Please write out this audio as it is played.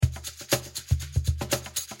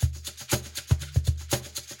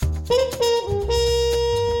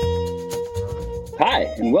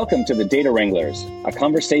and welcome to the Data Wranglers, a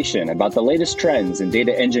conversation about the latest trends in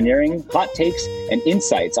data engineering, hot takes, and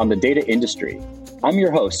insights on the data industry. I'm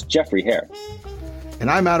your host, Jeffrey Heer.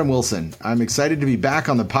 And I'm Adam Wilson. I'm excited to be back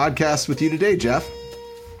on the podcast with you today, Jeff.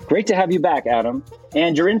 Great to have you back, Adam.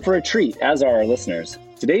 And you're in for a treat, as are our listeners.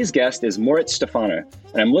 Today's guest is Moritz Stefaner,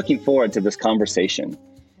 and I'm looking forward to this conversation.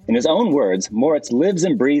 In his own words, Moritz lives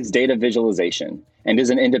and breathes data visualization and is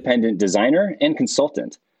an independent designer and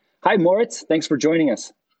consultant. Hi, Moritz. Thanks for joining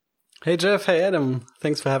us. Hey, Jeff. Hey, Adam.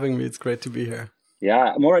 Thanks for having me. It's great to be here.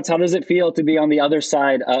 Yeah. Moritz, how does it feel to be on the other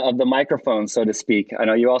side of the microphone, so to speak? I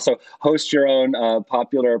know you also host your own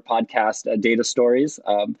popular podcast, Data Stories.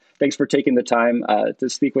 Thanks for taking the time to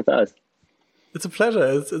speak with us. It's a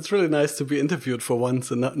pleasure. It's really nice to be interviewed for once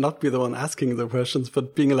and not be the one asking the questions,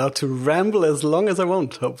 but being allowed to ramble as long as I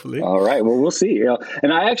want, hopefully. All right. Well, we'll see.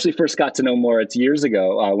 And I actually first got to know Moritz years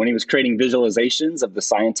ago when he was creating visualizations of the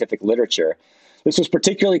scientific literature. This was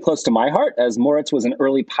particularly close to my heart as Moritz was an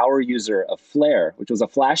early power user of Flare, which was a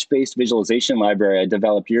Flash-based visualization library I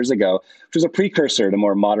developed years ago, which was a precursor to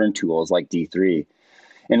more modern tools like D3.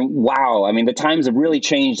 And wow, I mean, the times have really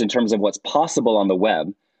changed in terms of what's possible on the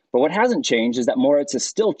web. But what hasn't changed is that Moritz is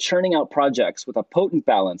still churning out projects with a potent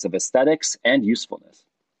balance of aesthetics and usefulness.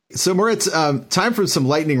 So Moritz, time for some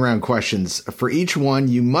lightning round questions. For each one,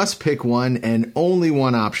 you must pick one and only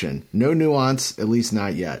one option. No nuance, at least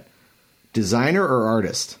not yet. Designer or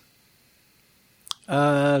artist?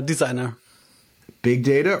 Designer. Big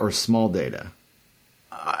data or small data?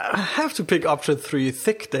 I have to pick option 3,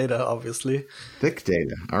 thick data, obviously. Thick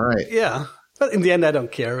data. All right. Yeah. But in the end, I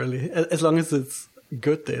don't care, really, as long as it's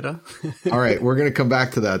good data. All right. We're going to come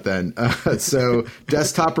back to that then. So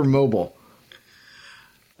desktop or mobile?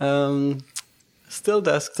 Still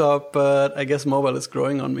desktop, but I guess mobile is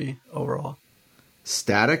growing on me overall.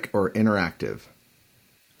 Static or interactive?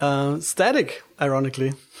 Static,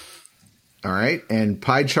 ironically. All right. And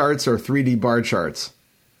pie charts or 3D bar charts?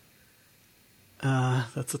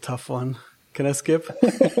 That's a tough one. Can I skip?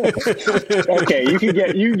 Okay, you can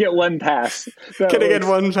get one pass. Can I get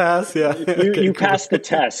one pass? Yeah. You passed the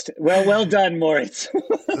test. Well done, Moritz.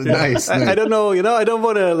 Nice. I don't know. I don't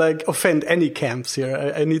want to offend any camps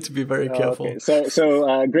here. I need to be very careful. Okay.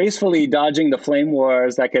 So gracefully dodging the flame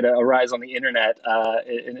wars that could arise on the internet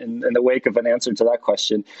in the wake of an answer to that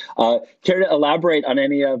question. Care to elaborate on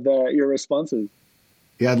any of your responses?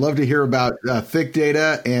 Yeah, I'd love to hear about thick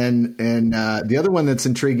data, and the other one that's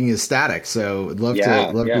intriguing is static. So I'd love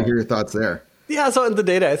to hear your thoughts there. Yeah, so in the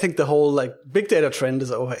data, I think the whole big data trend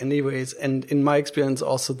is over anyways. And in my experience,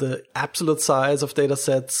 also the absolute size of data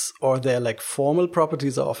sets or their formal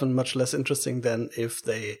properties are often much less interesting than if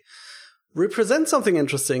they represent something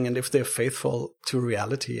interesting and if they're faithful to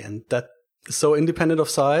reality. And that is so independent of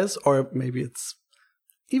size, or maybe it's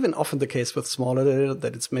even often the case with smaller data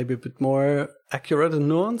that it's maybe a bit more accurate and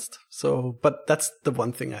nuanced. So, but that's the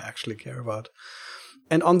one thing I actually care about.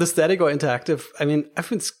 And on the static or interactive, I mean, I've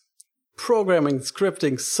been programming,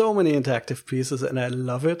 scripting so many interactive pieces and I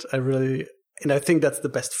love it. And I think that's the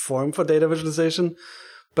best form for data visualization.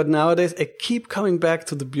 But nowadays I keep coming back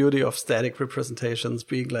to the beauty of static representations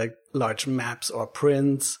being large maps or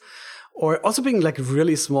prints, or also being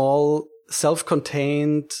really small,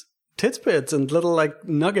 self-contained tidbits and little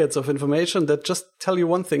nuggets of information that just tell you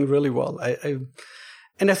one thing really well.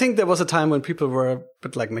 And I think there was a time when people were a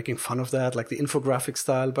bit making fun of that, the infographic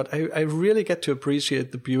style, but I really get to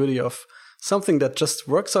appreciate the beauty of something that just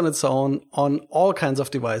works on its own on all kinds of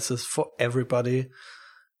devices for everybody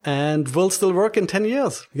and will still work in 10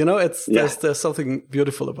 years. There's something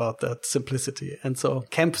beautiful about that simplicity. And so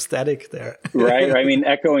camp static there. Right. I mean,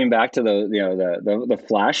 echoing back to the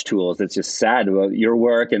Flash tools, it's just sad. Well, your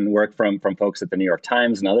work and work from folks at the New York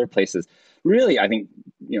Times and other places, really, I think,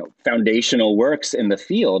 foundational works in the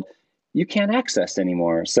field, you can't access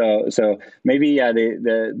anymore. So maybe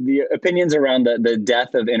the opinions around the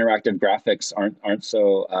death of interactive graphics aren't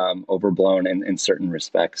so overblown in certain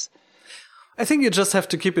respects. I think you just have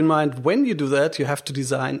to keep in mind when you do that, you have to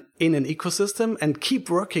design in an ecosystem and keep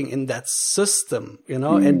working in that system,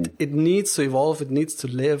 and it needs to evolve. It needs to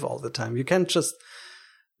live all the time. You can't just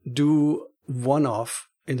do one-off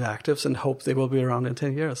interactives and hope they will be around in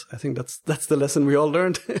 10 years. I think that's the lesson we all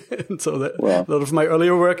learned. And so a lot of my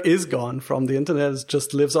earlier work is gone from the internet. It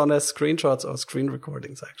just lives on as screenshots or screen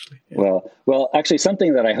recordings, actually. Yeah. Well, actually,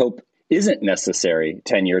 something that I hope isn't necessary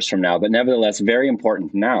 10 years from now, but nevertheless very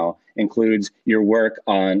important now, includes your work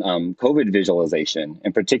on COVID visualization.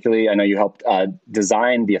 And particularly, I know you helped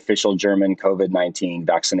design the official German COVID-19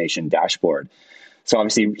 vaccination dashboard. So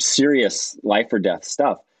obviously serious life or death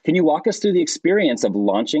stuff. Can you walk us through the experience of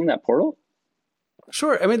launching that portal?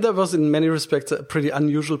 Sure. I mean, that was in many respects a pretty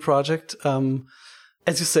unusual project.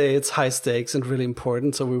 As you say, it's high stakes and really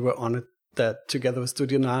important. So we were on it that together with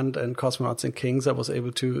Studio Nant and Cosmonauts and Kings, I was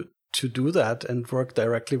able to do that and work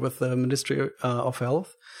directly with the Ministry of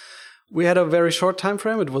Health. We had a very short time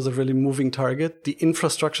frame. It was a really moving target. The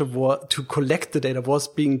infrastructure to collect the data was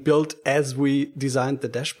being built as we designed the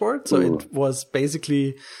dashboard. So it was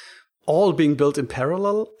basically all being built in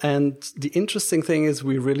parallel. And the interesting thing is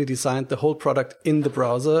we really designed the whole product in the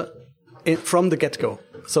browser from the get-go.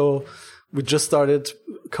 So we just started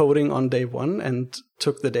coding on day one and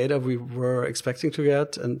took the data we were expecting to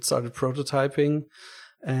get and started prototyping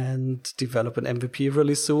and develop an MVP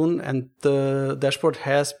really soon. And the dashboard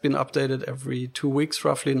has been updated every 2 weeks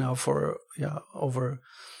roughly now for over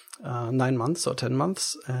 9 months or 10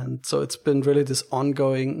 months. And so it's been really this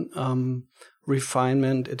ongoing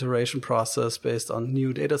refinement iteration process based on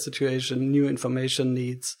new data situation, new information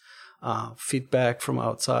needs, feedback from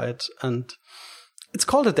outside. And it's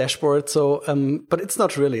called a dashboard, so but it's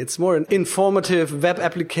not really. It's more an informative web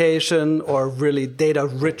application or really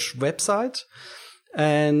data-rich website.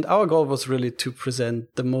 And our goal was really to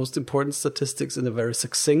present the most important statistics in a very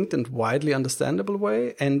succinct and widely understandable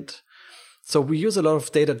way. And so we use a lot of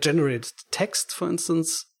data-generated text, for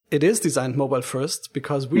instance. It is designed mobile first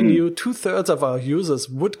because we knew 2/3 of our users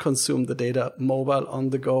would consume the data mobile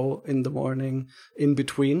on the go in the morning, in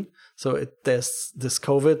between. So there's this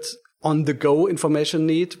COVID on-the-go information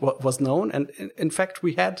need was known. And in fact,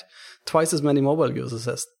 we had twice as many mobile users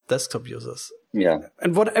as desktop users. Yeah.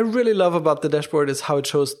 And what I really love about the dashboard is how it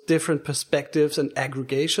shows different perspectives and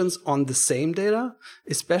aggregations on the same data,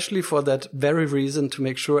 especially for that very reason, to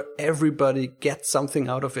make sure everybody gets something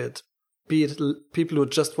out of it. Be it people who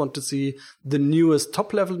just want to see the newest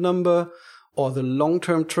top-level number or the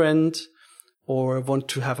long-term trend, or want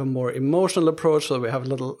to have a more emotional approach. So we have a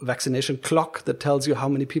little vaccination clock that tells you how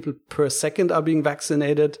many people per second are being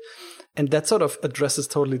vaccinated. And that sort of addresses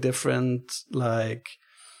totally different, like,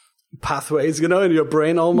 pathways, in your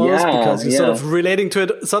brain almost, because you're sort of relating to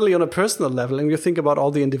it suddenly on a personal level, and you think about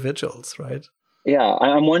all the individuals, right? Yeah,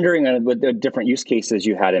 I'm wondering what the different use cases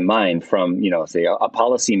you had in mind from, say, a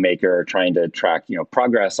policymaker trying to track,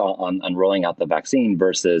 progress on rolling out the vaccine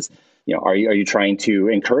versus, are you trying to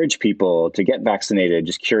encourage people to get vaccinated?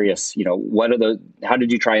 Just curious, what are those? How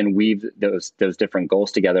did you try and weave those different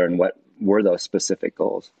goals together, and what were those specific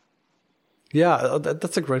goals? Yeah,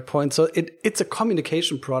 that's a great point. So it's a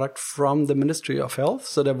communication product from the Ministry of Health.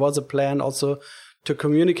 So there was a plan also to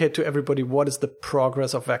communicate to everybody what is the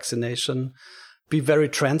progress of vaccination, be very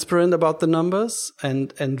transparent about the numbers,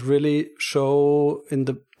 and really show in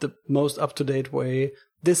the most up-to-date way,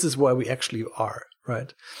 this is where we actually are,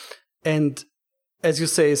 right? And as you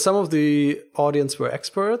say, some of the audience were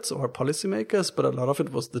experts or policymakers, but a lot of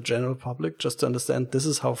it was the general public, just to understand this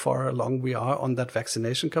is how far along we are on that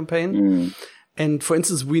vaccination campaign. And for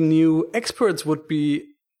instance, we knew experts would be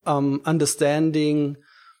understanding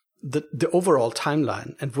the overall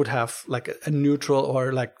timeline and would have like a neutral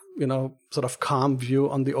or like, sort of calm view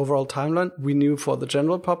on the overall timeline. We knew for the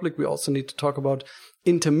general public, we also need to talk about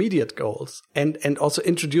intermediate goals and also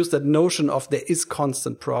introduce that notion of there is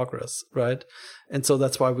constant progress, right? And so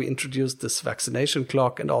that's why we introduced this vaccination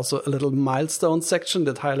clock and also a little milestone section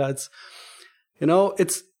that highlights,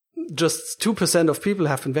 it's just 2% of people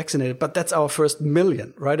have been vaccinated, but that's our first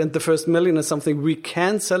million, right? And the first million is something we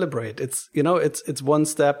can celebrate. It's, it's one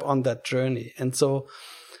step on that journey. And so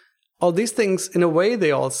all these things, in a way, they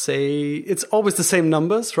all say it's always the same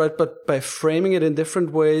numbers, right? But by framing it in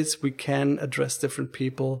different ways, we can address different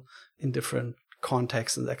people in different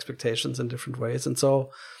contexts and expectations in different ways. And so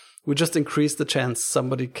we just increase the chance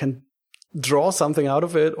somebody can draw something out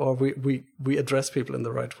of it, or we address people in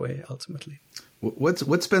the right way, ultimately.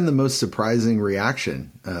 What's been the most surprising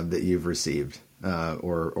reaction that you've received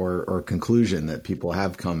or conclusion that people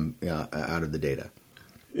have come out of the data?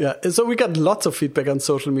 Yeah, so we got lots of feedback on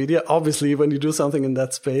social media, obviously, when you do something in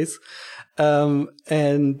that space.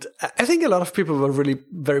 And I think a lot of people were really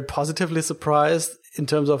very positively surprised in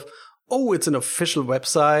terms of, it's an official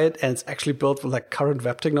website and it's actually built with like current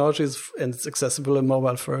web technologies and it's accessible in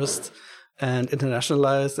mobile first and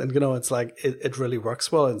internationalized. And, it's like, it really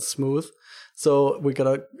works well and smooth. So we got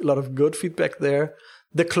a lot of good feedback there.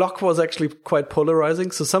 The clock was actually quite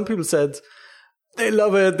polarizing. So some people said, they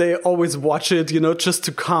love it. They always watch it, just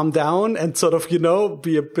to calm down and sort of,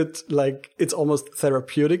 be a bit like it's almost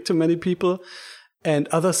therapeutic to many people. And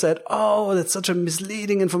others said, that's such a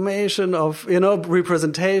misleading information of,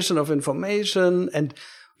 representation of information. And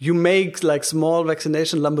you make like small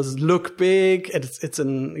vaccination numbers look big. And it's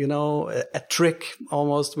a trick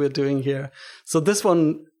almost we're doing here. So this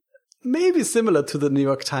one maybe similar to the New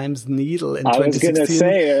York Times needle in I was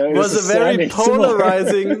 2016 was a very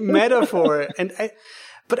polarizing metaphor.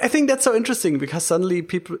 But I think that's so interesting because suddenly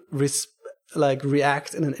people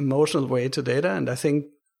react in an emotional way to data. And I think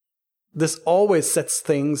this always sets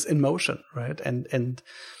things in motion, right? And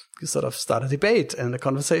you sort of start a debate and a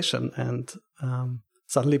conversation, and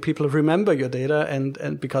suddenly people remember your data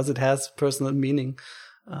and because it has personal meaning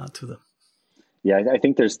to them. Yeah, I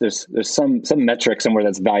think there's some metric somewhere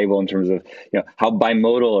that's valuable in terms of how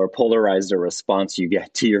bimodal or polarized a response you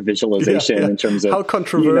get to your visualization in terms of how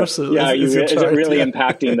controversial. Is it really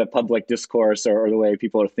impacting the public discourse or the way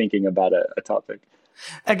people are thinking about a topic?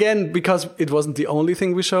 Again, because it wasn't the only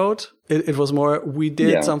thing we showed. It was more we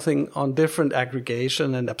did something on different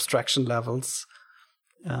aggregation and abstraction levels.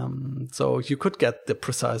 So you could get the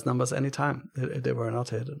precise numbers anytime. They were not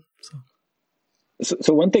hidden.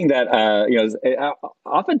 So one thing that is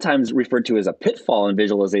oftentimes referred to as a pitfall in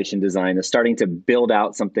visualization design is starting to build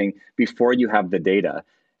out something before you have the data.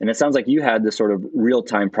 And it sounds like you had this sort of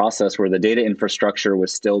real-time process where the data infrastructure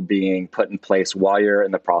was still being put in place while you're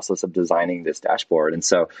in the process of designing this dashboard. And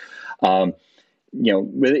so,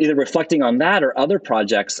 either reflecting on that or other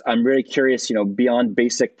projects, I'm very curious, beyond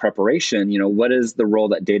basic preparation, what is the role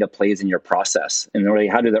that data plays in your process? And really,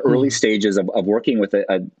 how do the early stages of working with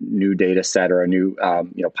a new data set or a new,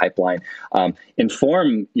 pipeline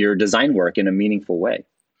inform your design work in a meaningful way?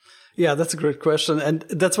 Yeah, that's a great question. And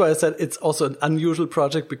that's why I said it's also an unusual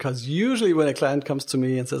project, because usually when a client comes to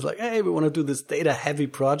me and says like, hey, we want to do this data heavy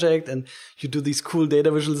project and you do these cool data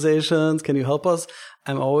visualizations, can you help us?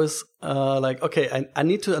 I'm always okay, I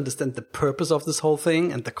need to understand the purpose of this whole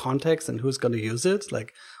thing and the context and who's going to use it.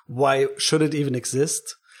 Like, why should it even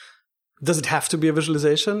exist? Does it have to be a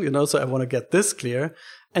visualization? So I want to get this clear.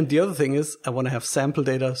 And the other thing is I want to have sample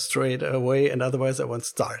data straight away, and otherwise I won't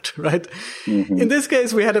start, right? Mm-hmm. In this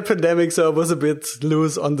case, we had a pandemic, so I was a bit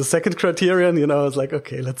loose on the second criterion. I was like,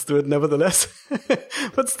 okay, let's do it nevertheless.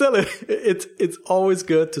 But still, it's always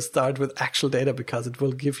good to start with actual data because it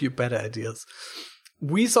will give you better ideas.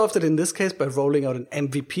 We solved it in this case by rolling out an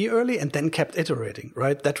MVP early and then kept iterating,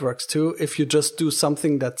 right? That works too. If you just do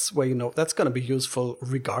something that's where that's going to be useful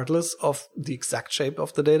regardless of the exact shape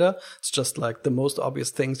of the data. It's just like the most obvious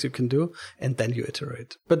things you can do, and then you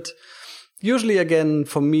iterate. But usually, again,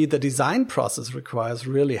 for me, the design process requires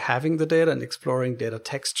really having the data and exploring data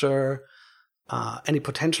texture, any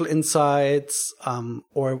potential insights,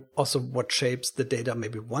 or also what shapes the data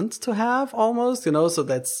maybe wants to have almost, so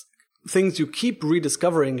that's things you keep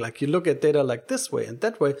rediscovering. Like you look at data like this way and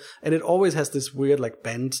that way, and it always has this weird like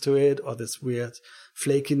bend to it or this weird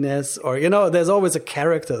flakiness, or, there's always a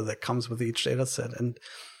character that comes with each data set. And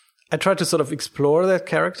I try to sort of explore that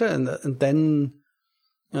character and then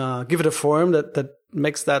give it a form that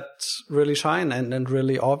makes that really shine and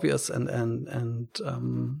really obvious and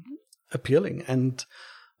appealing. And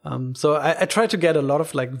so I try to get a lot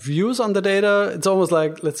of like views on the data. It's almost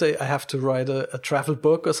like, let's say I have to write a travel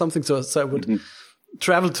book or something. So I would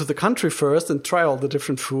travel to the country first and try all the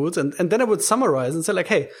different foods. And then I would summarize and say like,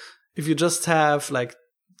 hey, if you just have like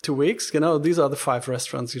 2 weeks, these are the 5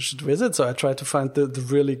 restaurants you should visit. So I try to find the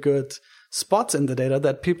really good spots in the data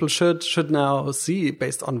that people should now see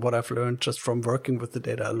based on what I've learned just from working with the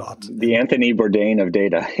data a lot. The Anthony Bourdain of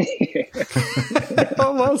data.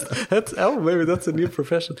 Almost. Maybe that's a new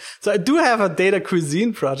profession. So I do have a data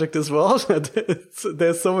cuisine project as well.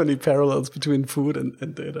 There's so many parallels between food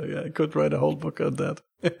and data. Yeah, I could write a whole book on that.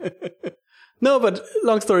 No, but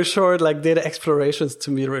long story short, like data exploration is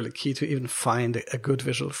to me really key to even find a good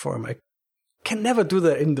visual form. I can never do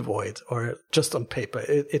that in the void or just on paper.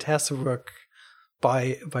 It has to work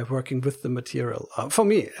by working with the material. For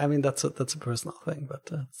me, I mean, that's a personal thing, but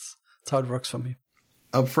that's how it works for me.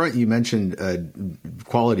 Up front, you mentioned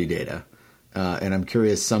quality data, and I'm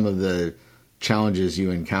curious some of the challenges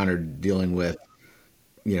you encountered dealing with,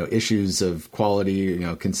 issues of quality,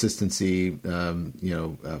 consistency,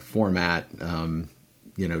 format,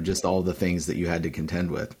 just all the things that you had to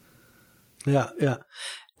contend with. Yeah.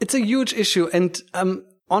 It's a huge issue. And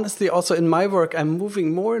honestly, also in my work, I'm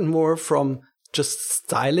moving more and more from just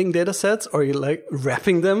styling data sets or like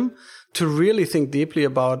wrapping them to really think deeply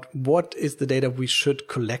about what is the data we should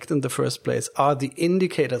collect in the first place. Are the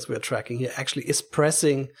indicators we're tracking here actually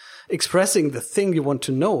expressing the thing you want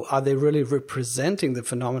to know? Are they really representing the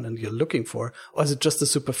phenomenon you're looking for? Or is it just a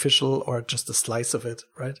superficial or just a slice of it,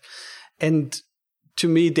 right? And to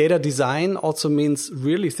me, data design also means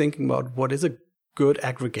really thinking about what is a good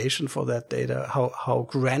aggregation for that data. How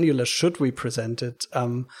granular should we present it?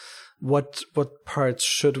 what parts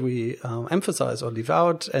should we emphasize or leave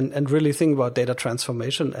out, and really think about data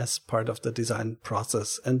transformation as part of the design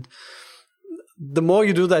process. And the more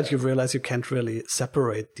you do that, you realize you can't really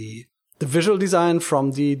separate the visual design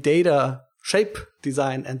from the data shape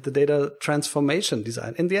design and the data transformation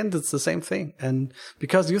design. In the end, it's the same thing. And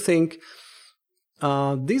because you think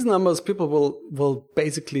these numbers, people will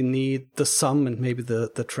basically need the sum and maybe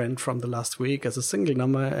the trend from the last week as a single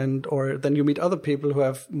number, or then you meet other people who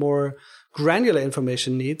have more granular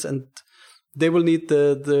information needs, and they will need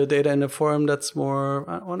the data in a form that's more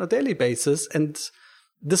on a daily basis. And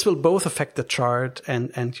this will both affect the chart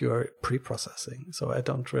and your pre-processing. So I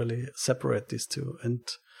don't really separate these two. And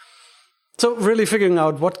so really figuring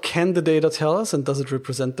out what can the data tell us and does it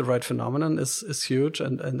represent the right phenomenon is huge.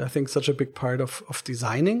 And I think such a big part of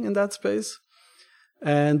designing in that space.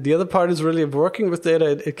 And the other part is really working with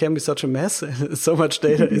data. It can be such a mess. So much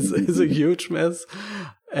data is a huge mess.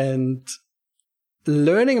 And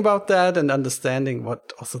learning about that and understanding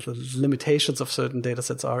what also the limitations of certain data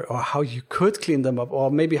sets are, or how you could clean them up, or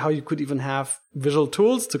maybe how you could even have visual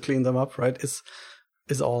tools to clean them up, right,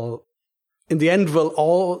 is all, in the end, will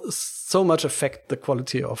all so much affect the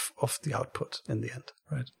quality of the output in the end,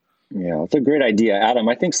 right? Yeah, it's a great idea, Adam.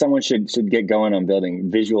 I think someone should get going on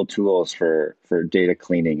building visual tools for data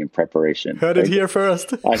cleaning and preparation. Heard it here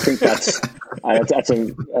first. I think that's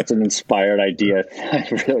an inspired idea.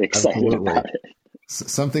 I'm really excited about it.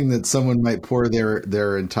 Something that someone might pour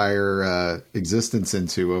their entire existence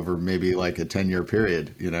into over maybe like a 10-year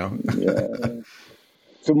period, you know? Yeah.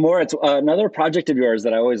 So Moritz, another project of yours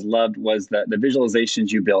that I always loved was the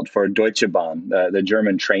visualizations you built for Deutsche Bahn, the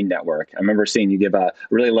German train network. I remember seeing you give a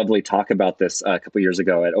really lovely talk about this a couple of years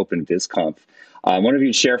ago at OpenVisConf. I wonder if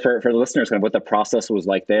you'd share for the listeners kind of what the process was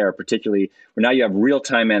like there, particularly where now you have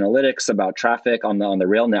real-time analytics about traffic on the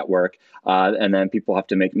rail network, and then people have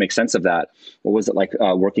to make sense of that. What was it like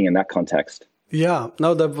working in that context? Yeah,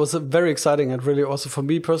 no, that was a very exciting and really also for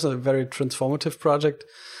me personally, a very transformative project.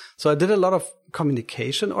 So I did a lot of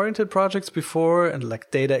communication-oriented projects before, and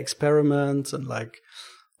like data experiments and like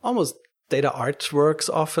almost data artworks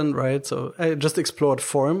often, right? So I just explored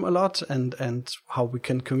form a lot and how we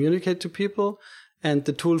can communicate to people. And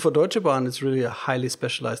the tool for Deutsche Bahn is really a highly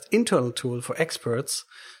specialized internal tool for experts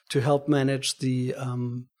to help manage the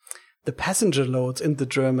passenger loads in the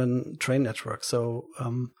German train network. So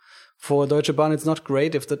for Deutsche Bahn, it's not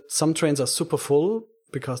great if some trains are super full,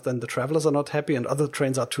 because then the travelers are not happy, and other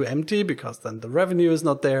trains are too empty because then the revenue is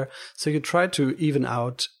not there. So you try to even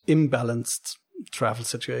out imbalanced travel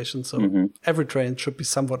situations. So every train should be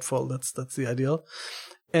somewhat full. That's the ideal.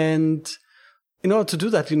 And in order to do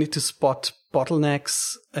that, you need to spot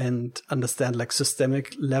bottlenecks and understand like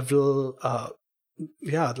systemic level,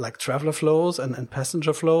 like traveler flows and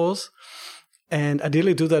passenger flows. And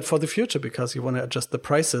ideally do that for the future, because you want to adjust the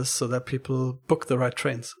prices so that people book the right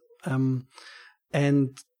trains.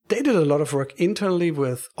 And they did a lot of work internally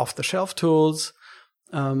with off-the-shelf tools,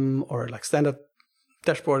 or like standard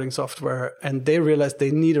dashboarding software. And they realized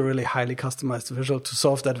they need a really highly customized visual to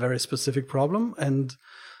solve that very specific problem. And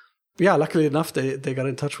yeah, luckily enough, they got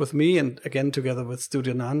in touch with me. And again, together with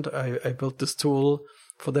Studio Nand, I built this tool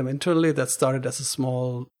for them internally that started as a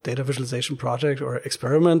small data visualization project or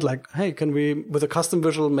experiment. Like, hey, can we, with a custom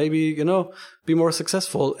visual, maybe, be more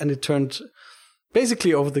successful? And it turned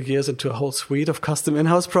basically over the years into a whole suite of custom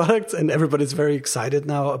in-house products. And everybody's very excited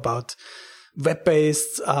now about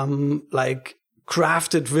web-based, like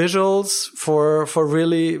crafted visuals for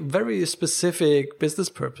really very specific business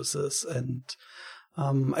purposes. And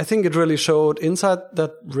I think it really showed inside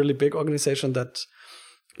that really big organization that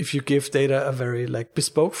if you give data a very like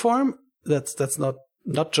bespoke form, that's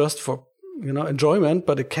not just for enjoyment,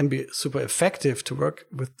 but it can be super effective to work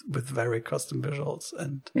with very custom visuals.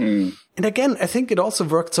 And again, I think it also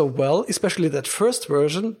worked so well, especially that first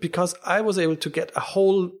version, because I was able to get a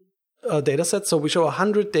whole data set. So we show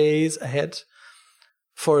 100 days ahead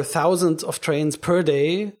for thousands of trains per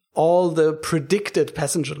day, all the predicted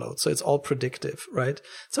passenger loads. So it's all predictive, right?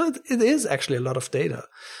 So it is actually a lot of data.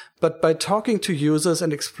 But by talking to users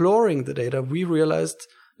and exploring the data, we realized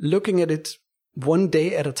looking at it one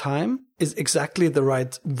day at a time is exactly the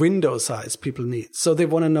right window size people need. So they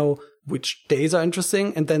want to know which days are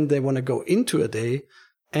interesting, and then they want to go into a day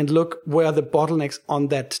and look where are the bottlenecks on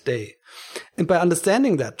that day. And by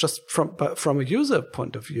understanding that, just from a user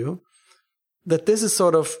point of view, that this is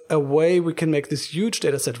sort of a way we can make this huge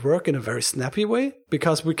data set work in a very snappy way,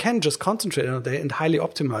 because we can just concentrate on a day and highly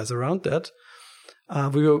optimize around that.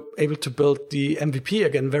 We were able to build the MVP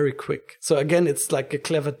again very quick. So again, it's like a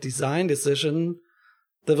clever design decision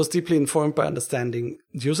that was deeply informed by understanding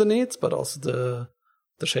user needs, but also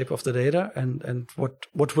the the shape of the data and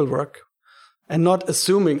what will work. And not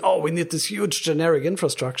assuming, we need this huge generic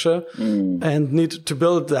infrastructure and need to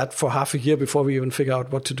build that for half a year before we even figure out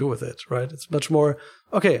what to do with it, right? It's much more,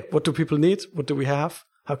 okay, what do people need? What do we have?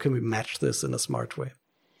 How can we match this in a smart way?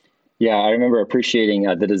 Yeah, I remember appreciating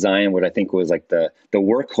the design, what I think was like the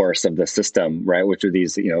workhorse of the system, right? Which are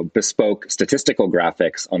these, bespoke statistical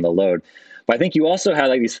graphics on the load. But I think you also had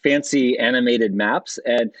like these fancy animated maps,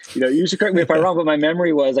 and you should correct me if I'm wrong, but my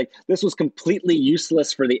memory was like this was completely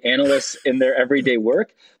useless for the analysts in their everyday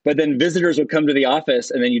work. But then visitors would come to the office,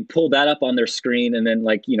 and then you'd pull that up on their screen, and then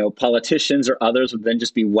politicians or others would then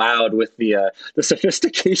just be wowed with the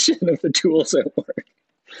sophistication of the tools at work.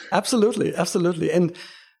 Absolutely,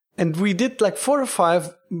 and we did like 4 or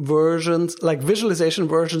 5 versions, like visualization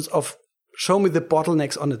versions of show me the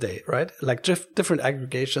bottlenecks on a day, right? Like different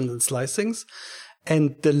aggregations and slicings.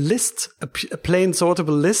 And the list, a plain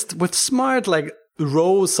sortable list with smart, like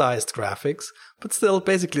row-sized graphics, but still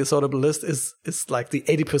basically a sortable list is like the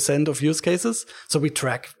 80% of use cases. So we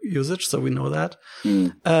track usage, so we know that.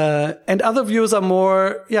 And other views are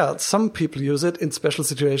more, some people use it in special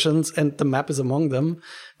situations, and the map is among them,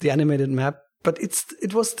 the animated map. But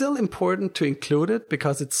it was still important to include it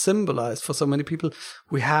because it symbolized for so many people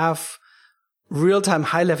we have real-time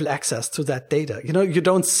high-level access to that data. You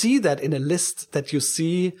don't see that in a list, that you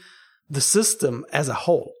see the system as a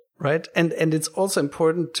whole, right? And it's also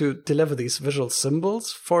important to deliver these visual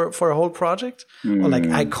symbols for a whole project, or like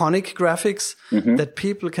iconic graphics that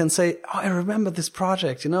people can say, I remember this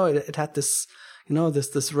project. It had this,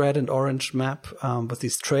 this red and orange map with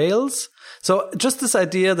these trails. So just this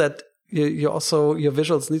idea that you also, your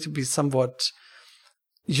visuals need to be somewhat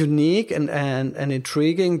unique and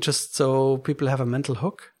intriguing, just so people have a mental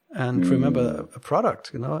hook and remember a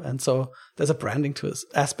product, and so there's a branding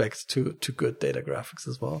aspect to good data graphics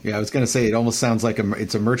as well. Yeah, I was going to say it almost sounds like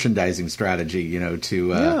it's a merchandising strategy,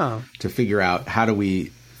 to figure out how do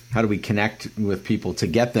we connect with people to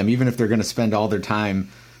get them, even if they're going to spend all their time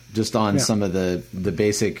just on some of the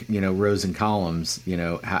basic rows and columns.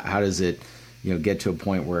 How does it get to a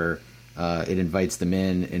point where it invites them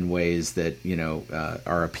in ways that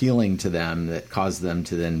are appealing to them, that cause them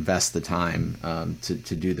to then invest the time to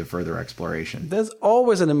do the further exploration. There's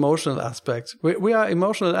always an emotional aspect. We are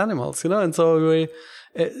emotional animals, and so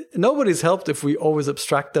nobody's helped if we always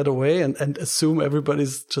abstract that away and assume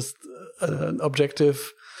everybody's just an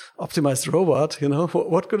objective, optimized robot.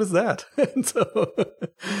 What good is that? And so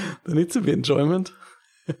there needs to be enjoyment.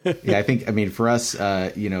 Yeah, I think, for us,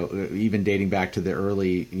 even dating back to the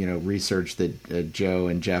early, research that Joe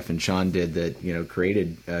and Jeff and Sean did that,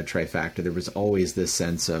 created Trifactor, there was always this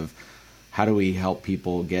sense of how do we help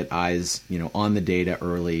people get eyes, on the data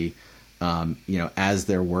early, as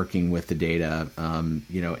they're working with the data,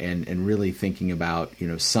 and really thinking about,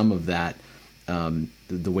 some of that,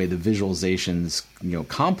 the way the visualizations,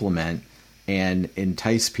 complement and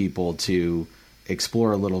entice people to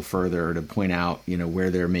explore a little further, to point out, where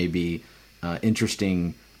there may be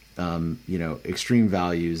interesting, extreme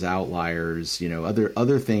values, outliers,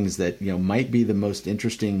 other things that, might be the most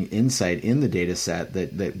interesting insight in the data set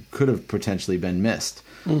that could have potentially been missed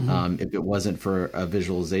if it wasn't for a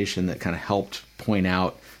visualization that kind of helped point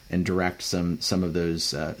out and direct some of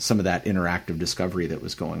those some of that interactive discovery that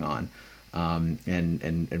was going on.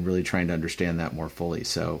 And really trying to understand that more fully.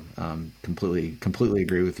 So completely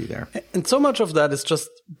agree with you there. And so much of that is just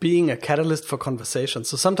being a catalyst for conversation.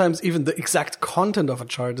 So sometimes even the exact content of a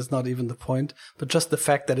chart is not even the point, but just the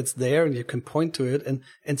fact that it's there and you can point to it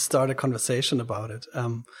and start a conversation about it.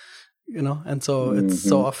 And so it's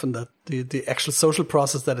so often that the actual social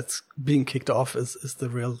process that it's being kicked off is the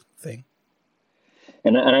real thing.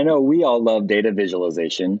 And I know we all love data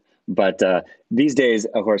visualization. But these days,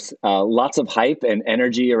 of course, lots of hype and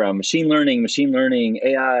energy around machine learning,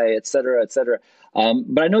 AI, et cetera, et cetera.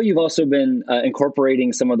 But I know you've also been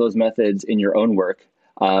incorporating some of those methods in your own work.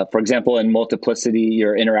 For example, in Multiplicity,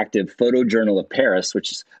 your interactive photo journal of Paris,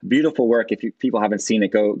 which is beautiful work. If people haven't seen it,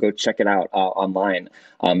 go check it out online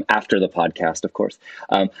after the podcast, of course.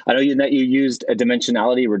 I know that you used a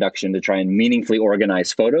dimensionality reduction to try and meaningfully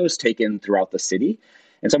organize photos taken throughout the city.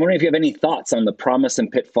 And so I'm wondering if you have any thoughts on the promise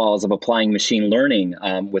and pitfalls of applying machine learning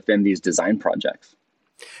within these design projects.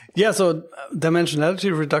 Yeah, so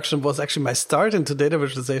dimensionality reduction was actually my start into data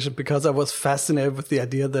visualization because I was fascinated with the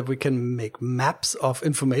idea that we can make maps of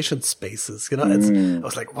information spaces. I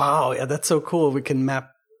was like, wow, yeah, that's so cool. We can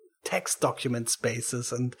map text document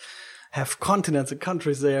spaces and have continents and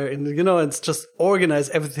countries there, and it's just organize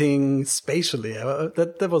everything spatially.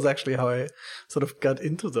 That was actually how I sort of got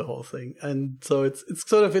into the whole thing, and so it's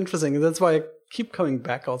sort of interesting, and that's why I keep coming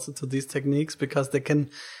back also to these techniques because they can,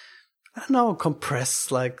 I don't know,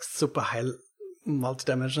 compress like super high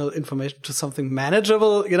multidimensional information to something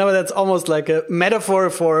manageable. That's almost like a metaphor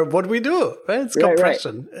for what we do, right? It's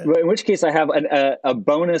compression. Right. In which case I have a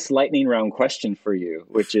bonus lightning round question for you,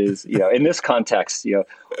 which is, in this context,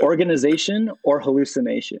 organization or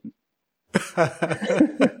hallucination?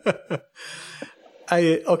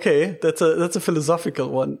 Okay, that's a philosophical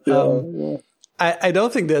one. I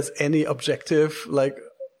don't think there's any objectively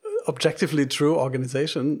true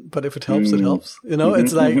organization, but if it helps, it helps.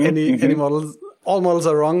 It's like any models. All models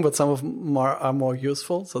are wrong, but some of them are more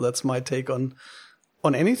useful. So that's my take on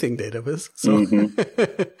anything database. So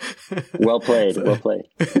well played.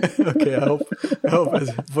 Okay, I hope I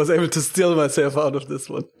was able to steal myself out of this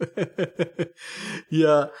one.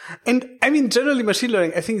 Yeah, and I mean, generally, machine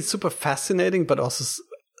learning I think is super fascinating, but also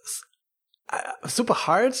super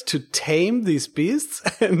hard to tame these beasts.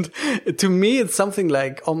 And to me, it's something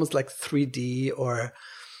like almost like 3D or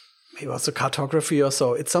maybe also cartography or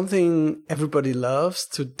so. It's something everybody loves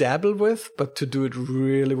to dabble with, but to do it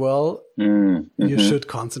really well, you should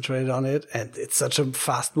concentrate on it. And it's such a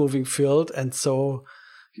fast-moving field, and so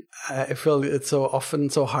I feel it's so often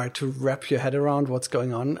so hard to wrap your head around what's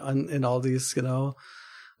going on in all these,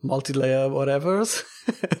 multi-layer whatevers.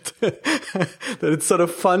 That it's sort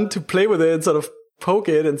of fun to play with it and sort of poke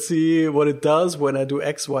it and see what it does when I do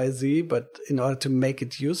X, Y, Z. But in order to make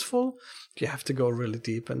it useful, you have to go really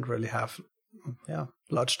deep and really have,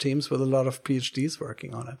 large teams with a lot of PhDs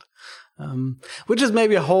working on it. Which is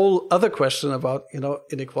maybe a whole other question about,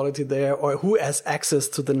 inequality there, or who has access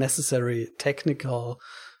to the necessary technical,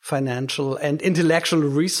 financial, and intellectual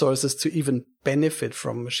resources to even benefit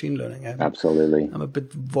from machine learning. Absolutely. I'm a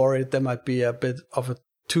bit worried there might be a bit of a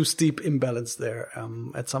too steep imbalance there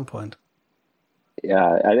at some point.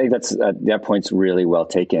 Yeah, I think that point's really well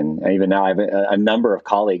taken. And even now, I have a number of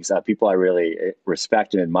colleagues, people I really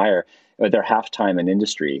respect and admire. They're half-time in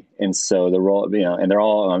industry, and so the role, and they're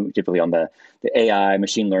all typically on the AI,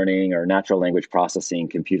 machine learning, or natural language processing,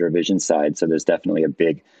 computer vision side. So there's definitely a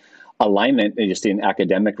big alignment just in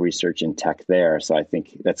academic research and tech there. So I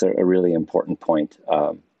think that's a really important point,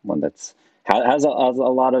 one that's has a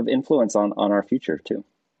lot of influence on our future too.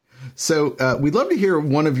 So we'd love to hear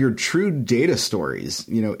one of your true data stories.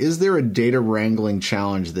 Is there a data wrangling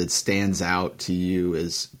challenge that stands out to you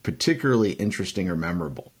as particularly interesting or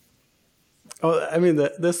memorable? Oh, I mean,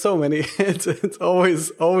 there's so many. It's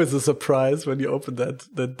always a surprise when you open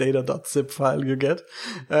that data.zip file you get.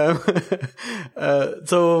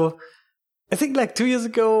 So I think like 2 years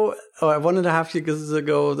ago, or 1.5 years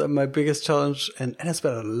ago, my biggest challenge, and I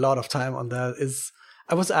spent a lot of time on that, is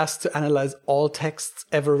I was asked to analyze all texts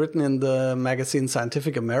ever written in the magazine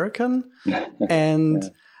Scientific American.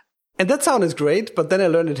 And that sounded great, but then I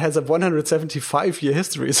learned it has a 175-year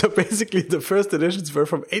history. So basically the first editions were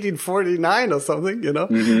from 1849 or something,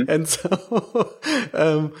 And so,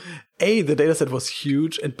 A, the data set was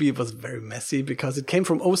huge, and B, it was very messy because it came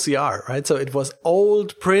from OCR, right? So it was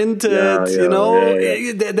old, printed,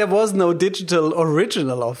 There was no digital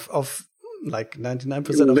original of like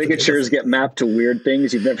 99% of ligatures get mapped to weird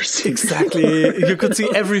things you've never seen. Exactly. You could see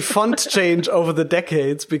every font change over the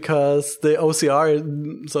decades because the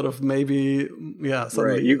OCR sort of maybe,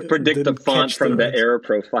 right. You predict the font from the error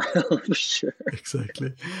profile. Sure.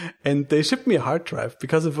 Exactly. And they shipped me a hard drive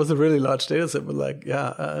because it was a really large data set with like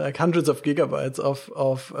hundreds of gigabytes of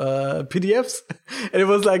PDFs. And it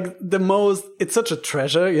was like it's such a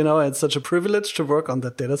treasure, and it's such a privilege to work on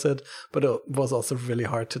that data set, but it was also really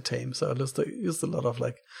hard to tame. So I used a lot of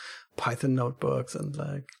like Python notebooks and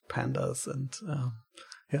like pandas and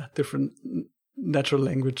different natural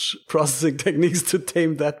language processing techniques to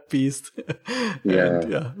tame that beast.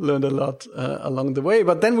 And learned a lot along the way.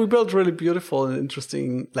 But then we built really beautiful and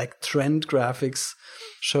interesting like trend graphics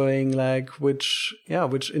showing like which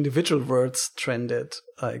individual words trended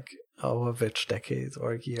like over which decades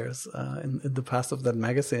or years in the past of that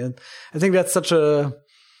magazine. I think that's such a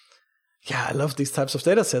I love these types of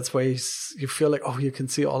data sets where you feel like, you can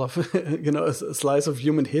see all of, a slice of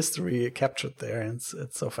human history captured there. And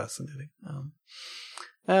it's so fascinating.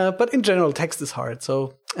 But in general, text is hard.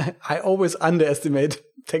 So I always underestimate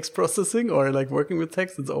text processing or like working with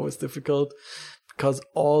text. It's always difficult because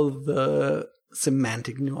all the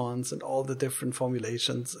semantic nuance and all the different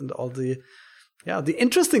formulations and all the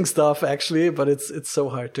interesting stuff actually, but it's so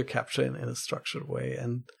hard to capture in a structured way.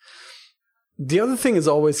 And the other thing is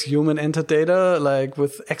always human entered data, like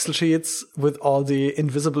with Excel sheets, with all the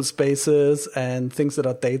invisible spaces and things that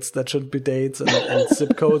are dates that shouldn't be dates and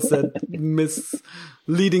zip codes that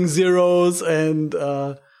misleading zeros. And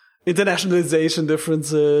internationalization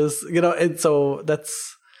differences, and so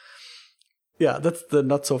that's the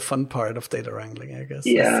not so fun part of data wrangling, I guess.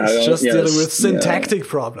 Yeah, it's just dealing with syntactic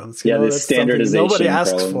problems. The standardization nobody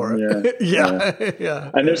asks problem. for.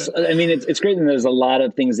 Yeah. And it's great, and there's a lot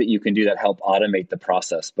of things that you can do that help automate the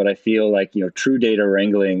process. But I feel like true data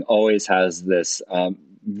wrangling always has this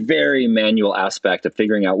very manual aspect of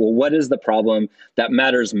figuring out, well, what is the problem that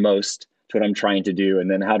matters most to what I'm trying to do,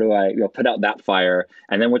 and then how do I put out that fire,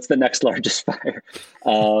 and then what's the next largest fire,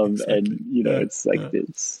 and it's like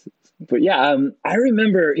it's. But yeah, I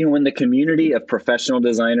remember when the community of professional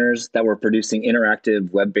designers that were producing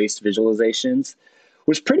interactive web-based visualizations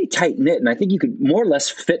was pretty tight knit, and I think you could more or less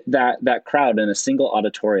fit that crowd in a single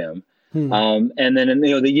auditorium. And then in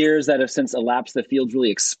the years that have since elapsed, the field's really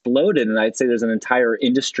exploded, and I'd say there's an entire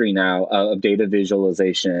industry now of data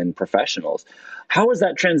visualization professionals. How has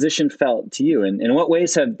that transition felt to you, and in what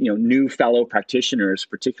ways have new fellow practitioners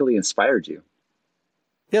particularly inspired you?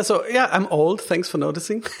 Yeah, I'm old. Thanks for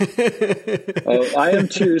noticing. Oh, I am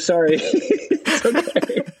too. Sorry. It's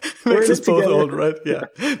okay. Makes us both old, right? Yeah.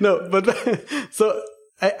 No, but so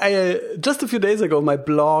I just a few days ago, my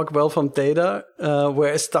blog, Well-Formed Data,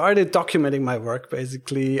 where I started documenting my work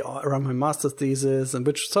basically around my master's thesis, and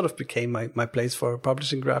which sort of became my place for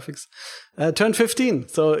publishing graphics, turned 15.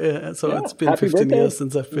 So it's been 15 birthday. Years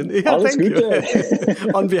since I've been. Yeah, thank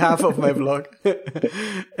you. On behalf of my blog.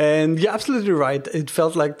 And you're absolutely right. It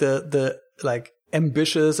felt like the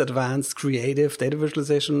ambitious, advanced, creative data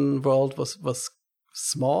visualization world was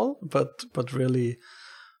small, but really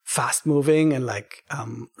fast moving and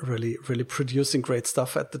really, really producing great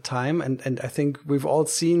stuff at the time. And I think we've all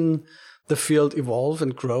seen the field evolve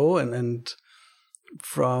and grow and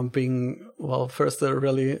from being, first a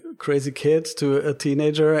really crazy kid to a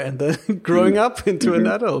teenager and then growing up into an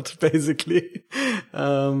adult, basically.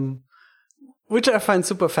 Which I find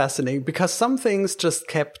super fascinating because some things just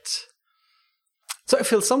kept. So I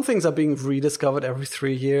feel some things are being rediscovered every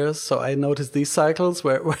 3 years. So I notice these cycles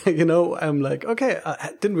where I'm like, okay,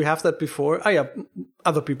 didn't we have that before? Oh yeah,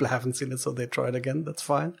 other people haven't seen it, so they try it again. That's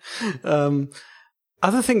fine.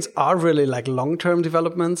 Other things are really like long-term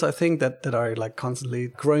developments, I think, that are like constantly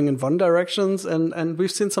growing in one directions. And we've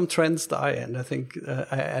seen some trends die. And I think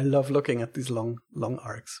I love looking at these long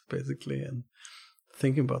arcs, basically, and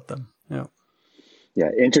thinking about them. Yeah. Yeah,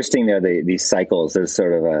 interesting there, these cycles. There's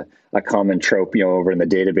sort of a common trope, over in the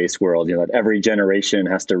database world, that every generation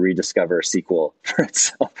has to rediscover a sequel for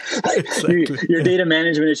itself. Exactly. Your data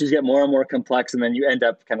management issues get more and more complex, and then you end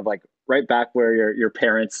up kind of like right back where your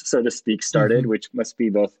parents, so to speak, started, which must be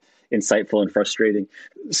both insightful and frustrating.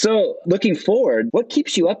 So looking forward, what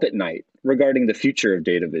keeps you up at night regarding the future of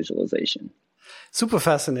data visualization? Super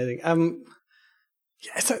fascinating.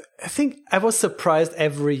 Yeah, so I think I was surprised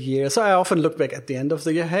every year. So I often look back at the end of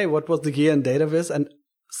the year, hey, what was the year in data viz? And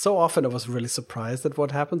so often I was really surprised at what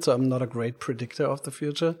happened. So I'm not a great predictor of the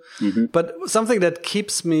future. But something that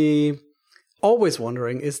keeps me always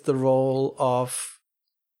wondering is the role of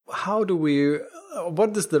what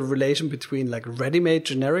is the relation between like ready-made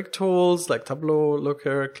generic tools like Tableau,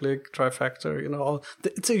 Looker, Click, Trifactor,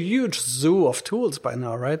 it's a huge zoo of tools by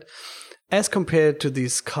now, right? As compared to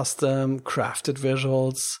these custom crafted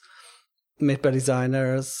visuals made by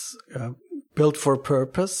designers, built for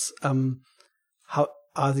purpose, how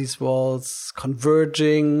are these walls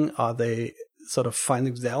converging? Are they sort of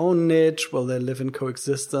finding their own niche? Will they live in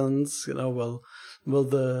coexistence? Will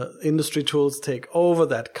the industry tools take over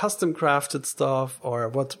that custom crafted stuff? Or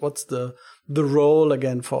what's the role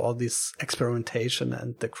again for all this experimentation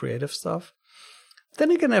and the creative stuff? Then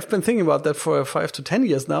again, I've been thinking about that for 5 to 10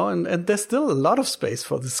 years now, and there's still a lot of space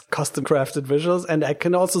for this custom crafted visuals. And I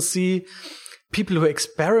can also see people who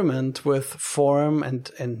experiment with form and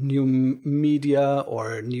new media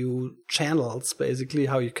or new channels, basically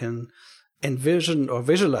how you can envision or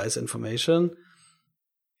visualize information.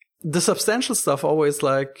 The substantial stuff always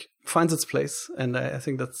finds its place, and I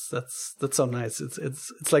think that's so nice.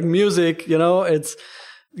 It's like music,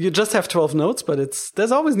 you just have 12 notes, but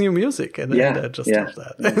there's always new music, and I just love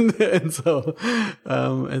that. And so,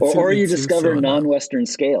 or you discover non-Western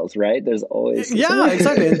scales, right? There's always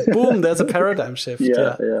exactly. And boom, there's a paradigm shift.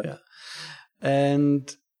 Yeah.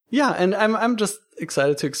 And I'm just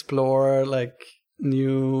excited to explore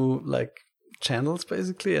new channels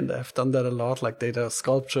basically, and I've done that a lot, like data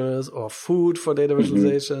sculptures or food for data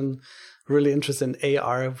visualization. Really interested in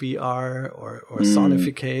AR, VR, or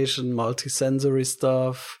sonification, multi-sensory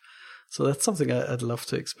stuff. So that's something I'd love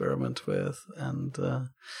to experiment with. And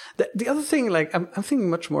the other thing, like I'm thinking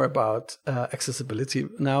much more about accessibility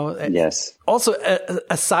now. Yes. Also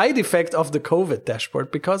a side effect of the COVID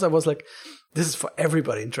dashboard, because I was like, this is for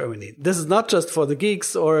everybody in Germany. This is not just for the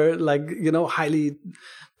geeks or like, highly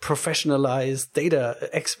professionalized data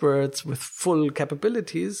experts with full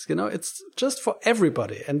capabilities. It's just for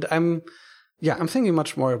everybody. And I'm thinking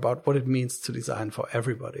much more about what it means to design for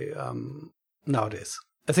everybody nowadays.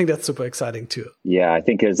 I think that's super exciting too. Yeah, I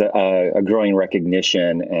think there's a growing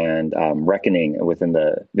recognition and reckoning within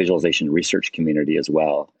the visualization research community as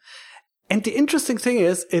well. And the interesting thing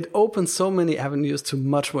is it opens so many avenues to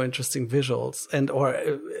much more interesting visuals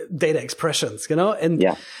or data expressions,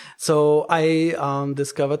 And so I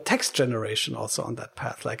discovered text generation also on that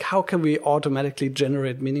path. Like, how can we automatically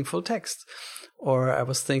generate meaningful text? Or I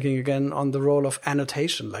was thinking again on the role of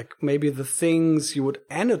annotation, like maybe the things you would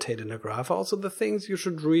annotate in a graph, also the things you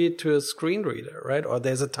should read to a screen reader, right? Or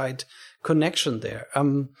there's a tight connection there.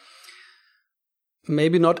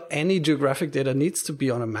 Maybe not any geographic data needs to be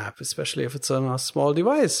on a map, especially if it's on a small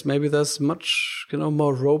device. Maybe there's much,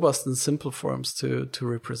 more robust and simple forms to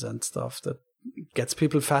represent stuff that gets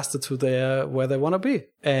people faster to where they want to be.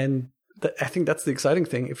 And I think that's the exciting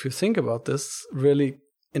thing. If you think about this really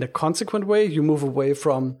in a consequent way, you move away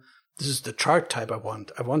from, this is the chart type I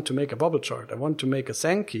want. I want to make a bubble chart. I want to make a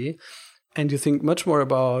Sankey. And you think much more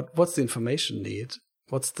about what's the information need?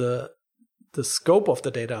 What's the scope of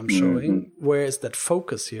the data I'm showing? Mm-hmm. Where is that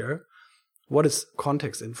focus here? What is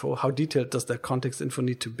context info? How detailed does that context info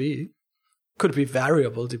need to be? Could be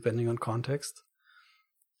variable depending on context.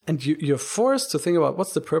 And you're forced to think about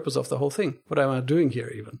what's the purpose of the whole thing? What am I doing here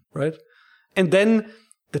even, right? And then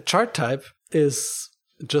the chart type is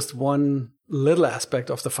just one little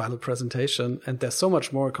aspect of the final presentation. And there's so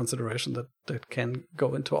much more consideration that can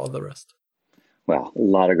go into all the rest. Well, a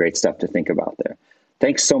lot of great stuff to think about there.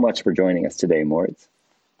 Thanks so much for joining us today, Moritz.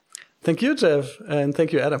 Thank you, Jeff. And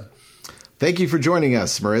thank you, Adam. Thank you for joining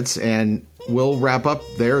us, Moritz. And we'll wrap up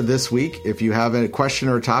there this week. If you have a question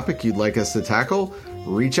or topic you'd like us to tackle,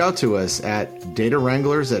 reach out to us at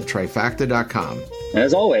datawranglers@trifacta.com. And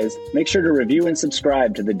as always, make sure to review and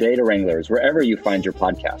subscribe to the Data Wranglers wherever you find your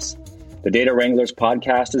podcasts. The Data Wranglers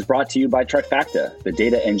podcast is brought to you by Trifacta, the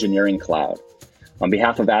data engineering cloud. On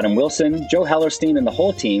behalf of Adam Wilson, Joe Hellerstein, and the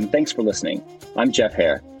whole team, thanks for listening. I'm Jeff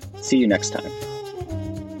Heer. See you next time.